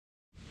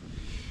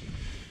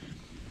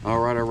All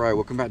right.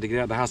 Welcome back to Get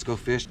Out of the House, Go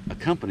Fish. A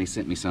company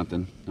sent me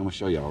something. I'm gonna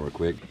show y'all real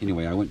quick.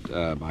 Anyway, I went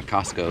by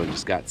Costco and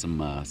just got some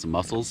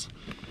mussels.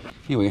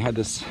 Anyway, I had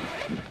this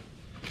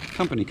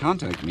company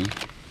contact me.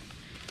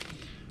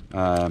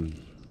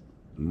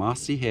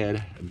 Mossy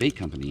Head Bait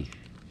Company,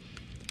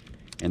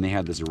 and they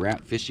have this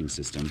wrap fishing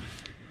system.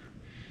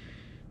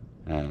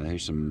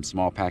 Here's some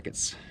small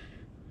packets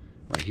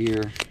right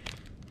here.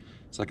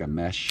 It's like a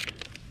mesh,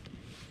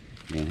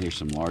 and here's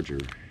some larger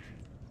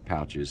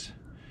pouches.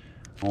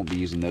 I won't be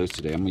using those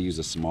today. I'm gonna use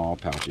the small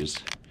pouches.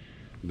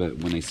 But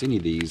when they send you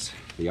these,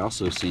 they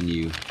also send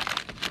you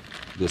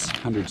this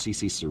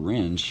 100cc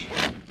syringe.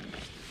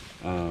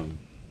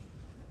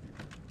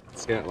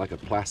 It's got like a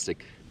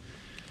plastic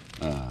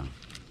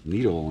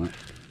needle on it.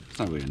 It's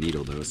not really a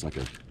needle though. It's like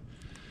a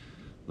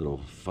little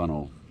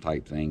funnel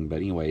type thing. But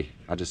anyway,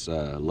 I just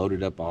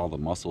loaded up all the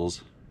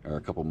mussels, or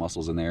a couple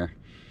mussels in there,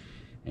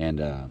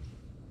 and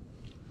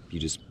you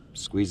just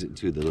squeeze it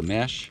into the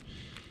mesh.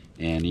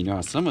 And you know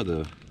how some of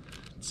the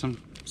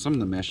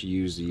mesh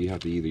you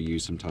have to either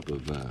use some type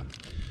of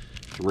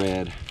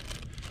thread,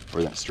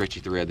 or that stretchy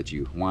thread that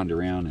you wind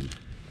around and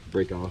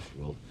break off.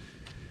 Well,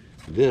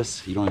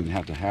 this, you don't even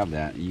have to have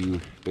that. You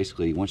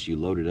basically, once you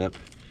load it up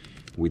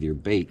with your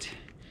bait,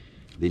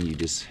 then you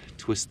just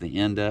twist the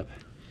end up.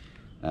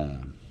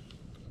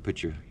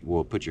 Put your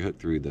hook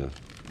through the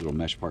little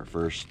mesh part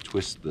first,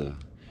 twist the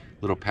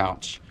little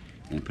pouch,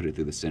 and put it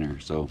through the center.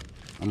 So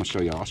I'm gonna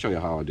show y'all. I'll show you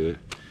how I do it.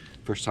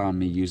 First time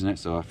me using it,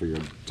 so I figured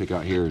I'd take it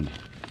out here and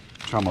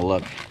try my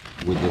luck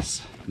with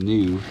this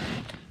new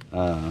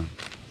little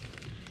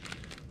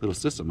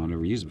system I've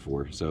never used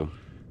before. So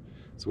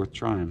it's worth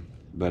trying.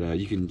 But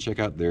you can check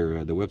out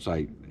their the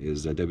website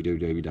is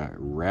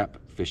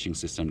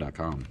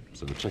www.wrapfishingsystem.com.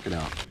 So check it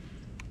out.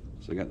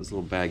 So I got this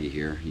little baggie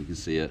here. You can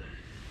see it.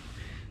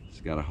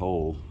 It's got a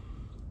hole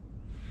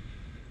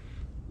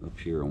up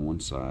here on one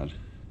side,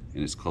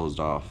 and it's closed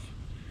off.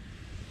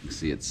 You can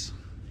see it's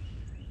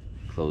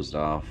closed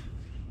off.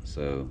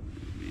 So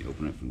let me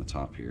open it from the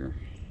top here.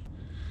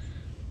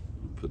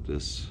 I'll put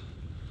this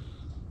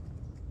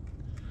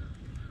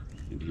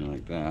in here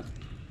like that.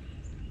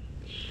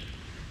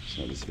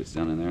 So it just fits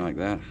down in there like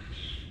that.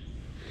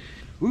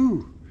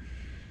 Woo!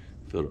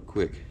 Filled up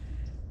quick.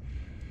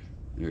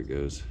 There it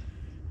goes.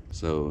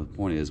 So the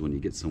point is, when you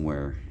get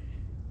somewhere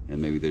and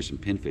maybe there's some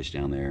pinfish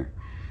down there,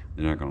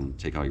 they're not going to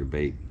take all your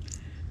bait.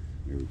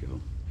 There we go.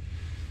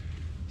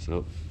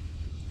 So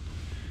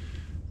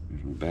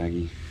there's my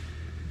baggie.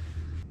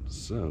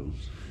 So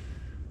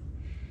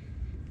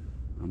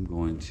I'm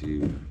going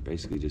to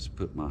basically just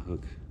put my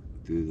hook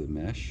through the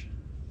mesh.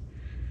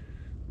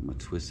 I'm going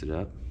to twist it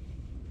up,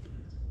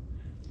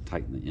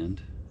 tighten the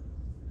end,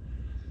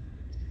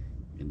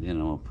 and then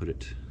I'm going to put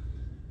it,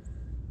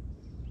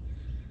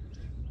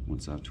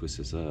 once I've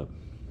twisted this up,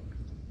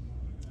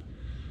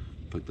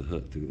 put the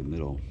hook through the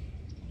middle,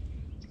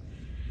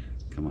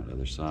 come out the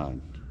other side,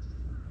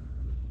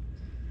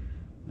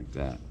 like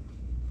that.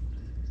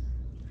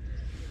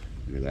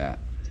 Look at that.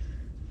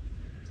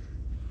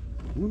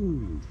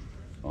 Woo!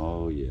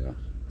 Oh yeah,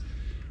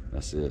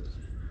 that's it.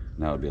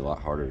 Now it'd be a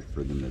lot harder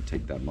for them to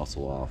take that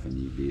mussel off, and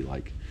you'd be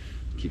like,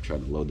 keep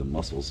trying to load the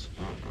mussels,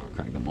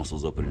 crack the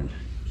mussels open and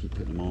keep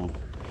putting them on.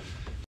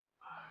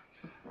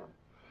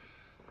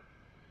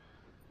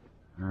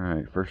 All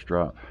right, first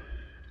drop.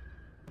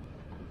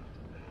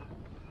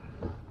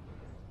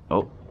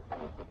 Oh,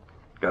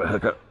 gotta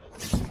hook up.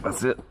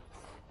 That's it.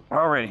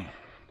 Alrighty.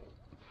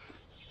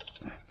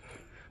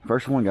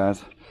 First one,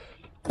 guys.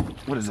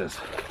 What is this?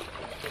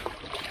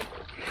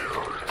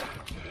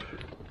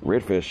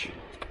 Redfish.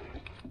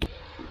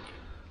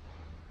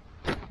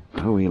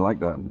 Oh, he liked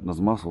that,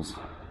 those mussels.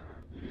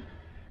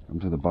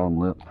 Come to the bottom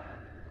lip.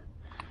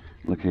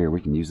 Look here,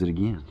 we can use it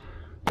again.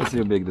 Let's see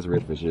how big this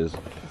redfish is.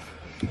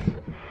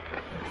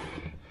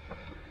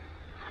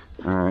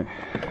 Alright.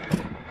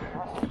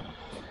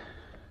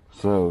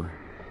 So,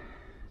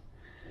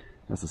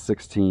 that's a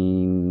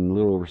 16, a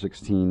little over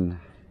 16,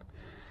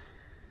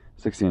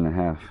 16 and a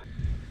half.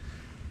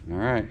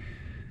 Alright.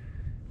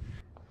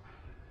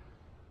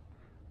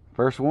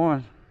 First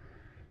one.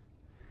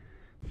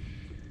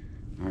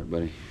 Alright,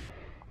 buddy.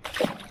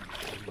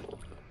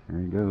 There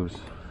he goes.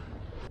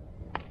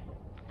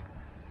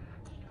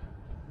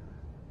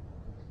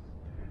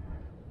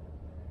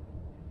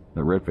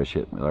 The redfish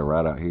hit me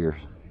right out here.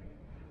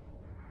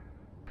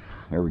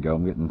 There we go.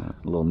 I'm getting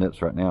little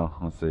nips right now.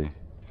 Let's see.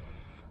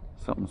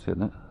 Something's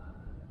hitting it.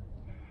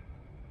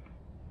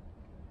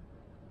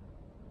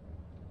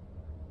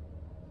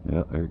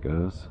 Yep, there it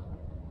goes.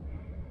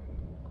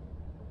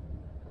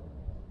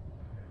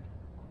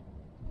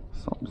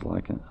 Something's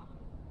like it.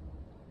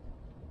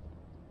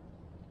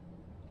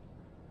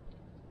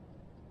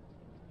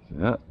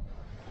 Yep.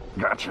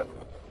 Gotcha.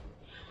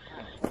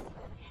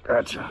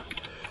 Gotcha.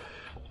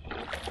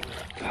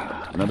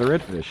 Another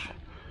redfish.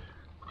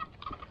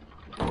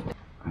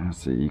 Let's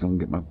see, you gonna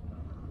get my,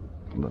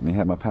 let me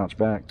have my pouch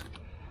back.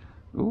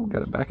 Ooh,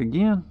 got it back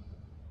again.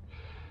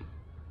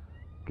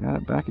 Got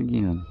it back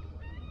again.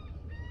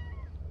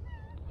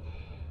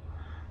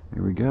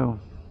 Here we go.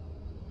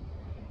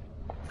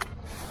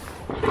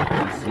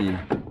 see.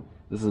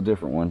 This is a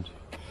different one.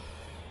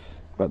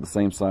 About the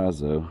same size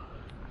though.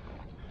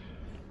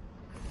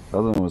 The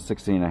other one was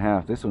 16 and a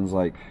half. This one's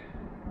like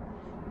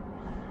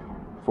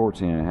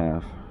 14 and a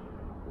half.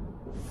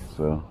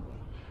 So,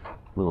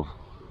 little.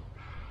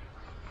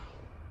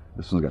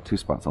 This one's got 2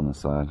 spots on this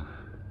side.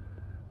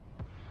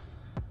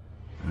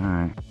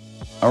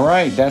 All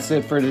right, that's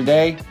it for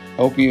today.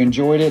 Hope you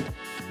enjoyed it.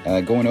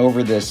 Going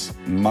over this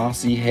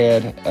Mossy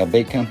Head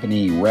Bait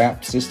Company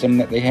wrap system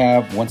that they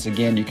have. Once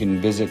again, you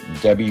can visit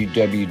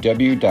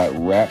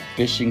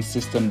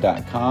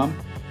www.wrapfishingsystem.com.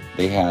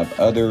 They have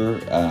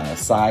other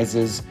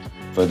sizes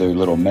for their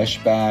little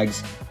mesh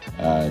bags,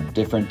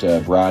 different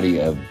variety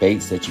of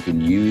baits that you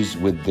can use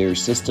with their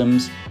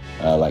systems,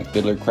 like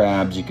fiddler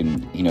crabs. You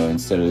can,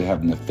 instead of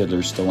having the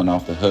fiddler stolen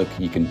off the hook,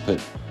 you can put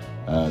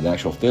the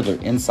actual fiddler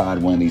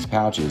inside one of these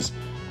pouches.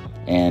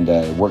 And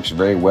it works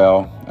very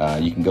well.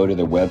 You can go to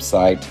their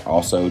website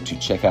also to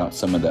check out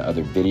some of the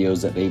other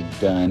videos that they've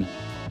done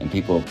and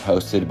people have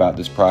posted about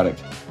this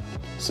product.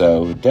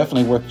 So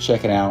definitely worth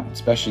checking out,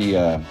 especially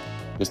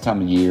this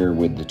time of year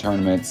with the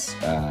tournaments,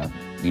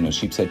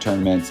 sheep's head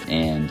tournaments,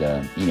 and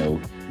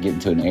getting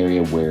to an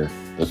area where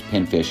those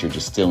pinfish are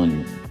just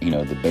stealing,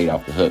 the bait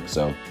off the hook.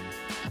 So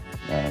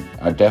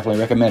I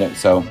definitely recommend it.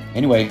 So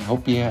anyway,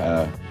 hope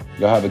y'all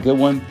have a good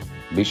one.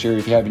 Be sure,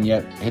 if you haven't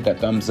yet, hit that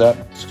thumbs up,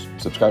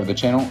 subscribe to the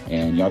channel,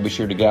 and y'all be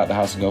sure to get out the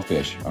house and go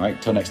fish. All right,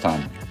 till next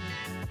time.